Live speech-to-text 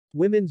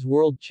Women's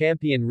World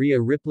Champion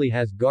Rhea Ripley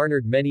has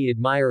garnered many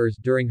admirers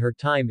during her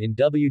time in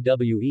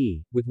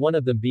WWE, with one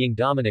of them being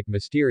Dominik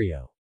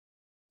Mysterio.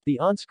 The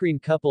on-screen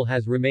couple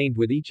has remained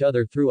with each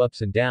other through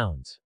ups and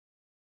downs.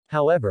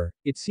 However,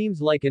 it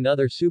seems like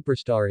another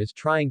superstar is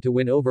trying to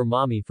win over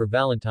Mommy for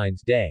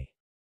Valentine's Day.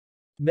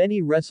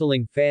 Many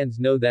wrestling fans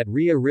know that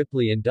Rhea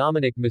Ripley and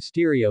Dominik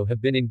Mysterio have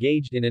been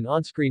engaged in an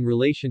on-screen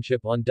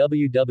relationship on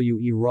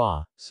WWE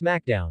RAW,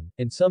 SmackDown,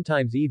 and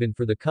sometimes even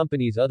for the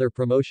company's other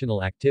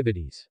promotional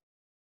activities.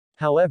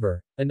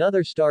 However,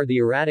 another star the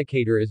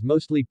Eradicator is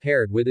mostly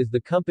paired with is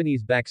the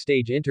company's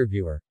backstage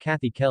interviewer,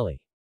 Kathy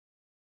Kelly.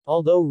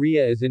 Although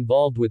Rhea is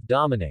involved with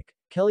Dominik,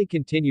 Kelly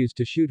continues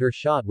to shoot her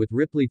shot with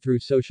Ripley through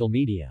social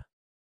media.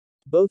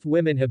 Both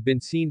women have been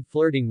seen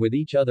flirting with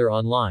each other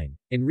online,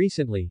 and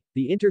recently,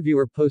 the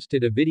interviewer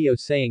posted a video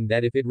saying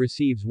that if it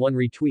receives 1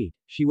 retweet,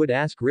 she would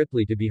ask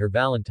Ripley to be her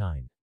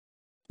Valentine.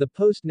 The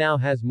post now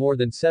has more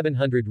than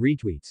 700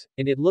 retweets,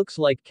 and it looks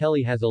like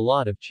Kelly has a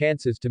lot of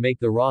chances to make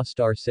the Raw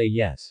star say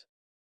yes.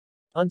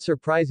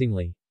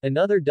 Unsurprisingly,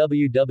 another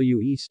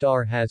WWE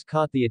star has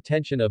caught the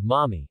attention of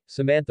Mommy,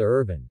 Samantha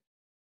Irvin.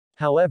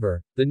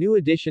 However, the new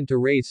addition to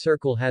Ray's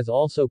circle has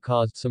also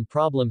caused some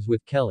problems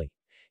with Kelly.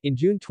 In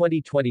June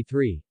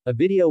 2023, a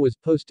video was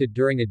posted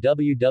during a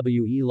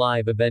WWE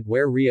live event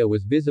where Rhea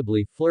was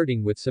visibly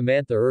flirting with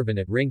Samantha Irvin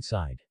at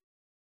ringside.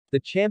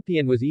 The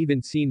champion was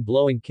even seen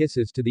blowing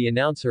kisses to the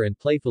announcer and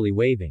playfully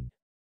waving.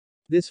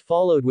 This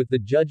followed with the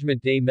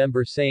Judgment Day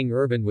member saying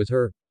Irvin was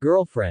her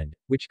girlfriend,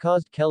 which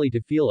caused Kelly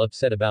to feel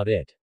upset about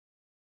it.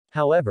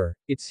 However,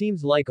 it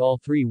seems like all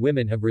three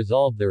women have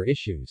resolved their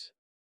issues.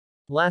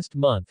 Last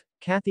month,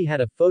 Kathy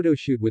had a photo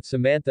shoot with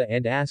Samantha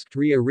and asked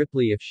Rhea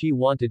Ripley if she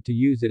wanted to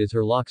use it as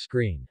her lock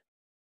screen.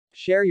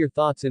 Share your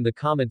thoughts in the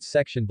comments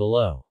section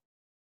below.